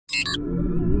Hello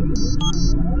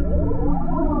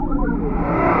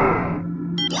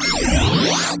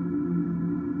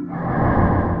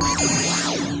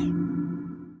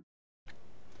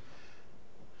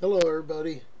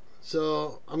everybody.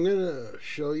 So I'm going to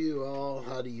show you all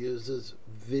how to use this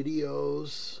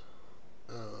Viddyoze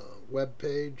web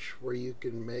page where you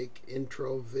can make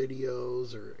intro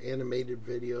videos or animated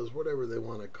videos, whatever they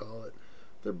want to call it.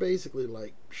 They're basically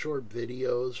like short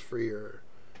videos for your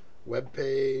web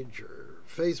page or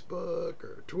Facebook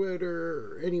or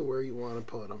Twitter or anywhere you want to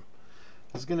put them.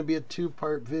 It's going to be a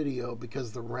two-part video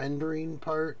because the rendering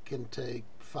part can take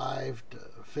 5 to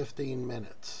 15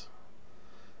 minutes.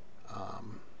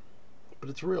 But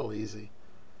it's real easy.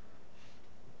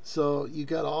 So you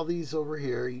got all these over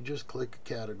here. You just click a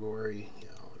category.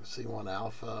 So you want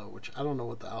alpha, which I don't know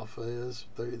what the alpha is.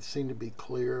 They seem to be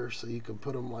clear, so you can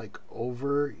put them like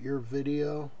over your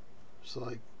video. So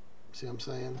like, see what I'm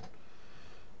saying?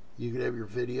 You could have your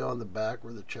video on the back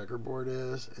where the checkerboard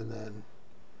is, and then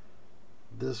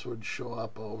this would show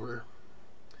up over.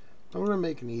 I'm going to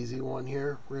make an easy one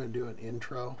here. We're going to do an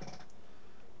intro.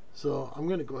 So I'm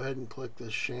going to go ahead and click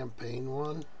this champagne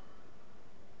one.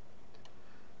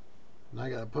 And I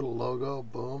got to put a logo.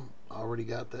 Boom. Already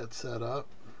got that set up.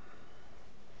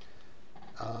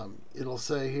 It'll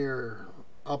say here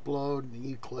upload. And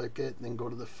you click it and then go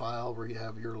to the file where you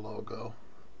have your logo.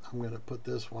 I'm going to put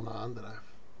this one on that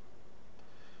I've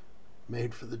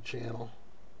made for the channel.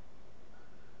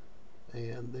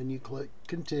 And then you click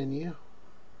continue.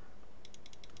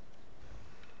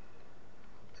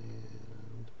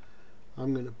 And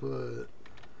I'm going to put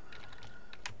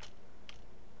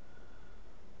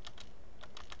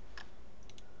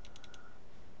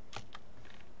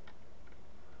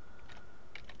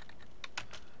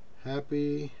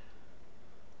Happy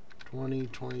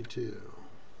 2022.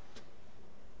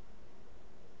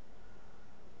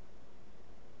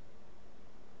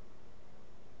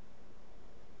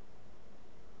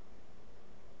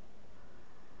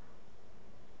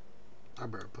 I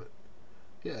better put,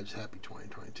 yeah, it's Happy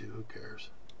 2022. Who cares?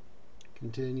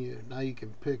 Continue. Now you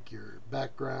can pick your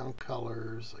background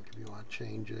colors, like if you want to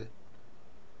change it.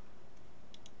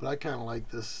 But I kind of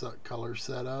like this color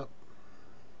setup.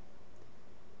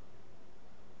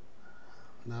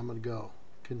 Now I'm going to go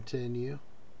continue.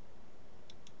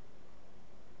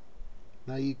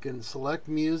 Now you can select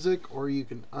music or you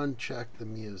can uncheck the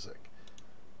music.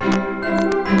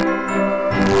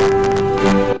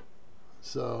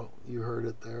 So you heard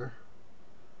it there.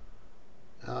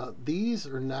 These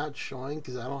are not showing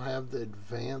because I don't have the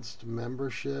advanced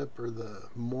membership or the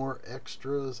more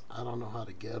extras. I don't know how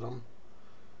to get them.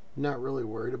 Not really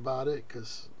worried about it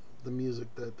because the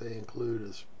music that they include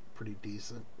is pretty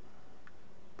decent.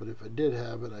 But if I did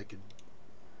have it, I could.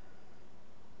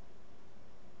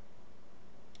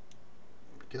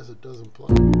 I guess it doesn't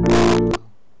play.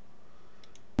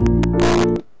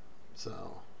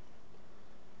 So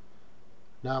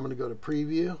now I'm going to go to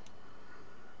preview.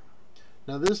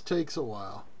 Now this takes a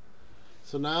while.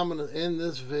 So now I'm going to end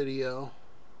this video.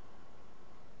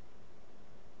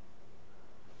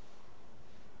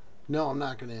 No, I'm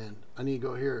not going to end. I need to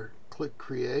go here, click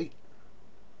create.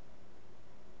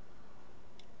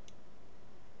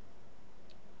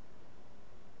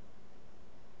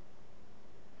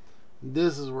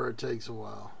 This is where it takes a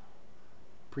while.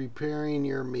 Preparing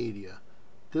your media.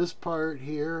 This part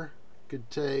here could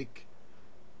take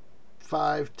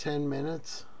 5-10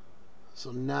 minutes.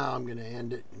 So now I'm going to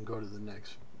end it and go to the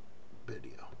next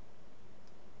video.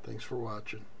 Thanks for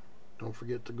watching. Don't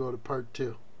forget to go to part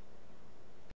 2.